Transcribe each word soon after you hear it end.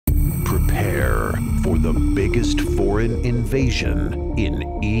the biggest foreign invasion in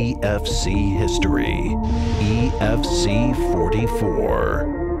EFC history. EFC 44.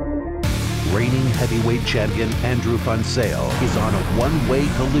 Reigning heavyweight champion Andrew van Zyl is on a one-way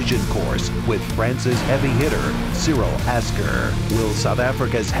collision course with France's heavy hitter Cyril Asker. Will South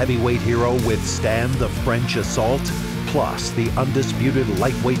Africa's heavyweight hero withstand the French assault? Plus, the undisputed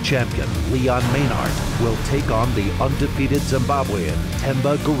lightweight champion Leon Mynhardt will take on the undefeated Zimbabwean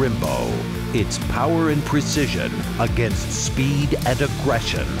Themba Gorimbo. It's power and precision against speed and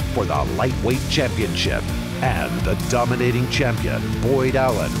aggression for the lightweight championship. And the dominating champion, Boyd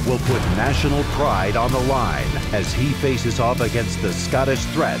Allen, will put national pride on the line as he faces off against the Scottish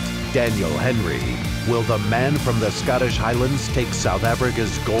threat, Daniel Henry. Will the man from the Scottish Highlands take South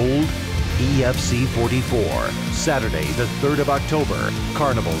Africa's gold? EFC 44, Saturday the 3rd of October,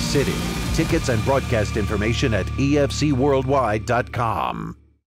 Carnival City. Tickets and broadcast information at efcworldwide.com.